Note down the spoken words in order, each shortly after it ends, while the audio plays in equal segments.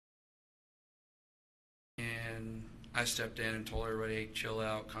And I stepped in and told everybody, hey, chill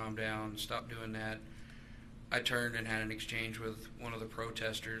out, calm down, stop doing that. I turned and had an exchange with one of the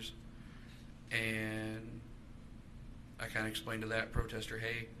protesters, and I kind of explained to that protester,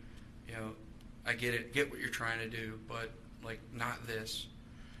 hey, you know, I get what you're trying to do, but, like, not this.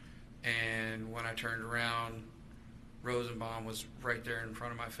 And when I turned around, Rosenbaum was right there in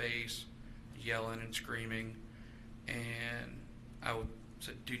front of my face, yelling and screaming, and I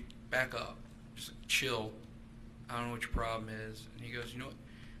said, dude, back up, just chill. I don't know what your problem is. And he goes, you know what?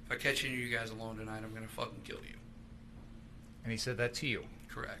 If I catch any of you guys alone tonight, I'm going to fucking kill you. And he said that to you?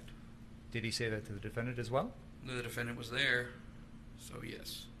 Correct. Did he say that to the defendant as well? The defendant was there, so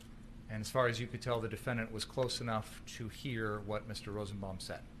yes. And as far as you could tell, the defendant was close enough to hear what Mr. Rosenbaum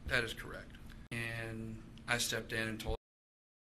said? That is correct. And I stepped in and told